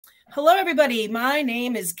Hello, everybody. My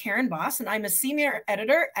name is Karen Boss, and I'm a senior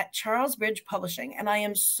editor at Charles Bridge Publishing. And I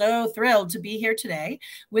am so thrilled to be here today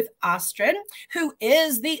with Astrid, who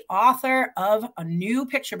is the author of a new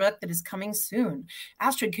picture book that is coming soon.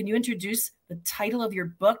 Astrid, can you introduce the title of your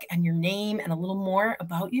book and your name and a little more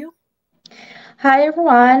about you? Hi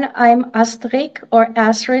everyone, I'm Astrid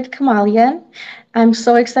Kamalyan. I'm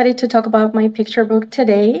so excited to talk about my picture book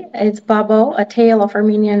today. It's BÁBO, A Tale of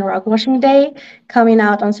Armenian Rug-Washing Day, coming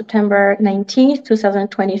out on September 19th,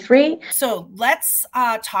 2023. So let's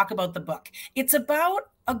talk about the book. It's about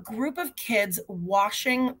a group of kids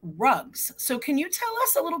washing rugs. So can you tell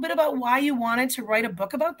us a little bit about why you wanted to write a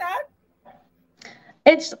book about that?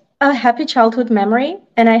 It's a happy childhood memory,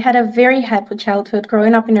 and I had a very happy childhood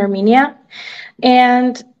growing up in Armenia.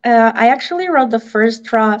 And I actually wrote the first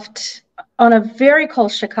draft on a very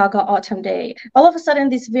cold Chicago autumn day. All of a sudden,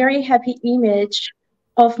 this very happy image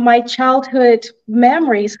of my childhood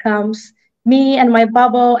memories comes, me and my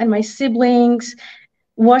bubble and my siblings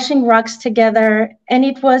washing rugs together, and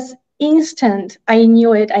it was instant. I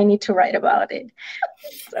knew it. I need to write about it.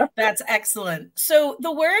 So. That's excellent. So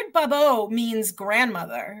the word babo means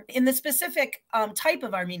grandmother in the specific type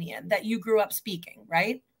of Armenian that you grew up speaking,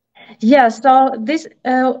 right? Yeah, so this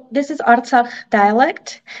is Artsakh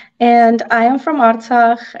dialect, and I am from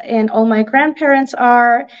Artsakh, and all my grandparents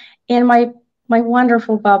are, and my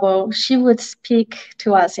wonderful babo, she would speak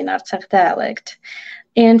to us in Artsakh dialect.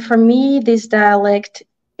 And for me, this dialect,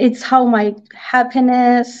 it's how my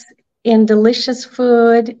happiness and delicious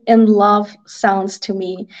food and love sounds to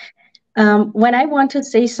me. When I want to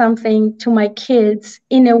say something to my kids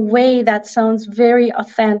in a way that sounds very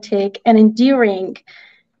authentic and endearing,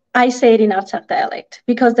 I say it in Artsakh dialect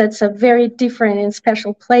because that's a very different and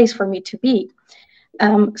special place for me to be.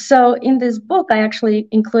 So in this book, I actually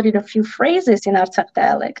included a few phrases in Artsakh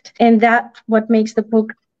dialect, and that's what makes the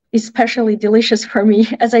book especially delicious for me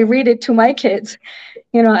as I read it to my kids.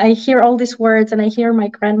 You know, I hear all these words and I hear my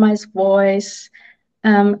grandma's voice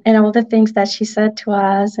and all the things that she said to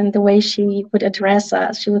us and the way she would address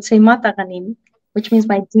us. She would say "Mataganim," which means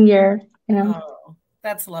my dear, you know. Oh,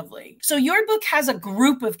 that's lovely. So your book has a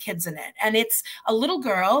group of kids in it, and it's a little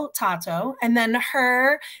girl, Tato, and then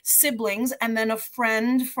her siblings, and then a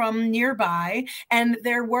friend from nearby, and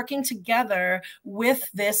they're working together with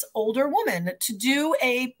this older woman to do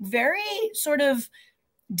a very sort of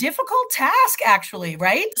difficult task, actually,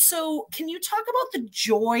 right? So can you talk about the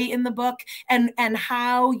joy in the book and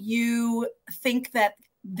how you think that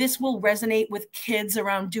this will resonate with kids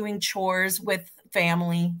around doing chores with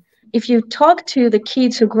family? If you talk to the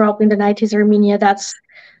kids who grew up in the 90s Armenia, that's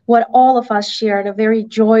what all of us shared, a very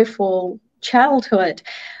joyful childhood.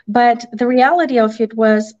 But the reality of it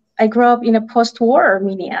was I grew up in a post-war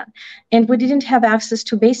Armenia, and we didn't have access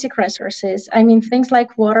to basic resources. I mean, things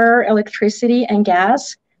like water, electricity, and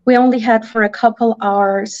gas, we only had for a couple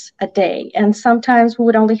hours a day. And sometimes we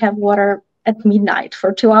would only have water at midnight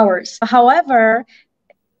for 2 hours. However,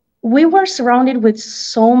 we were surrounded with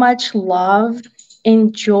so much love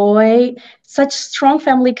and joy, such strong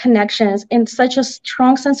family connections, and such a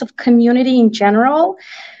strong sense of community in general,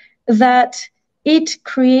 that it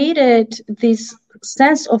created this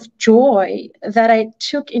sense of joy that I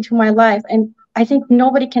took into my life. And I think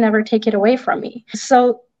nobody can ever take it away from me.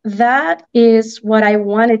 So that is what I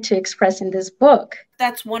wanted to express in this book.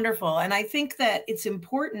 That's wonderful. And I think that it's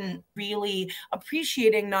important really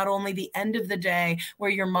appreciating not only the end of the day where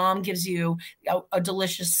your mom gives you a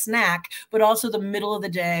delicious snack, but also the middle of the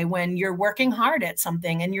day when you're working hard at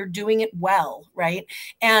something and you're doing it well, right?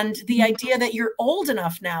 And the idea that you're old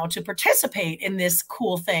enough now to participate in this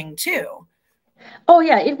cool thing too. Oh,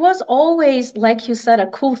 yeah, it was always, like you said, a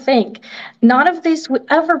cool thing. None of this we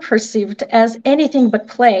ever perceived as anything but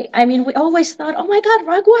play. I mean, we always thought, oh my God,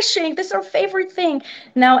 rug washing, this is our favorite thing.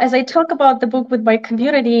 Now, as I talk about the book with my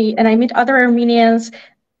community and I meet other Armenians,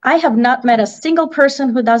 I have not met a single person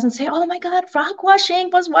who doesn't say, oh my God, rug washing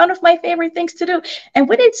was one of my favorite things to do. And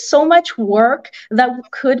we did so much work that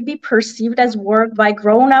could be perceived as work by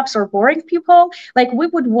grown-ups or boring people. Like we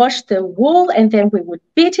would wash the wool and then we would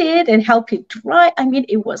beat it and help it dry. I mean,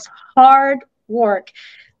 it was hard work.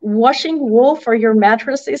 Washing wool for your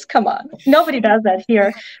mattresses, come on, nobody does that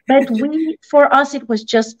here. But for us, it was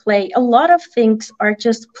just play. A lot of things are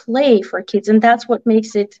just play for kids, and that's what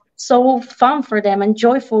makes it so fun for them and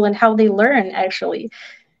joyful and how they learn, actually.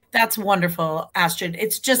 That's wonderful, Astrid.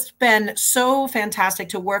 It's just been so fantastic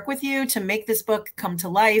to work with you to make this book come to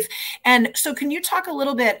life. And so can you talk a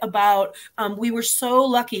little bit about, we were so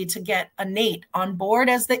lucky to get Nate on board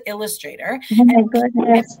as the illustrator. Oh my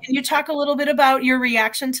goodness. Can you talk a little bit about your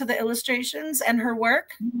reaction to the illustrations and her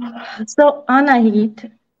work? So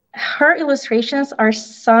Anahit, Her illustrations are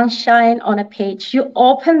sunshine on a page. You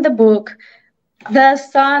open the book, the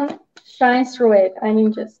sun shines through it. I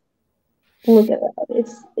mean, just look at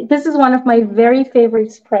that. This is one of my very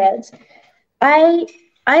favorite spreads. I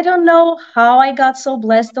I don't know how I got so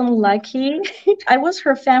blessed and lucky. I was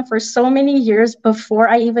her fan for so many years before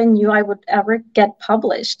I even knew I would ever get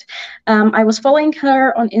published. I was following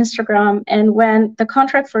her on Instagram, and when the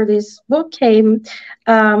contract for this book came,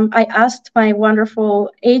 I asked my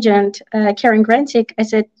wonderful agent, Karen Grantic, I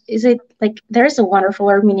said, is it like there's a wonderful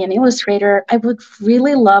Armenian illustrator? I would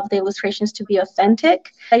really love the illustrations to be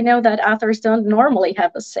authentic. I know that authors don't normally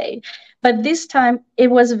have a say. But this time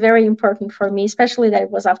it was very important for me, especially that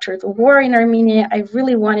it was after the war in Armenia. I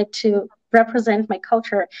really wanted to represent my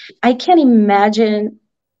culture. I can't imagine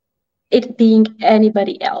it being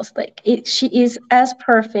anybody else. She is as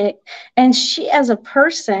perfect. And she, as a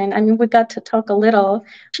person, I mean, we got to talk a little.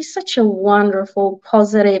 She's such a wonderful,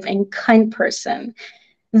 positive, and kind person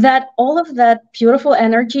that all of that beautiful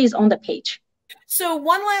energy is on the page. So,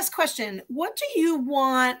 one last question. What do you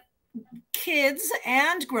want kids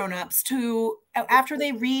and grown-ups to, after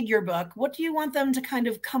they read your book, what do you want them to kind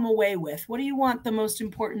of come away with? What do you want the most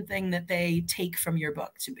important thing that they take from your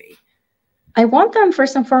book to be? I want them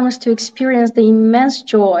first and foremost to experience the immense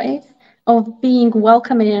joy of being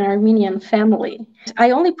welcome in an Armenian family.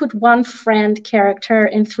 I only put one friend character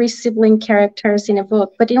and 3 sibling characters in a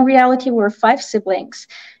book, but in reality we're 5 siblings.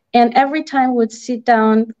 And every time we'd sit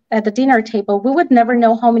down at the dinner table, we would never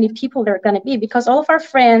know how many people there are going to be, because all of our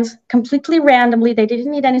friends, completely randomly, they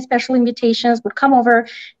didn't need any special invitations, would come over,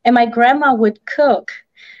 and my grandma would cook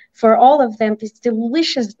for all of them these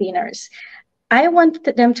delicious dinners. I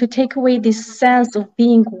wanted them to take away this sense of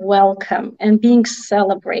being welcome and being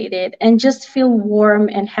celebrated and just feel warm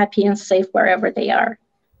and happy and safe wherever they are.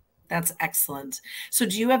 That's excellent. So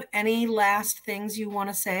do you have any last things you want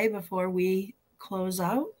to say before we close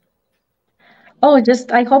out? Oh,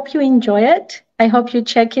 I hope you enjoy it. I hope you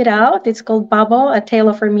check it out. It's called BÁBO, A Tale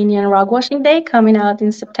of Armenian Rug-Washing Day, coming out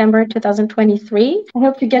in September 2023. I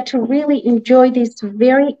hope you get to really enjoy this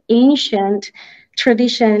very ancient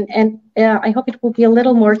tradition, and I hope it will be a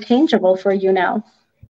little more tangible for you now.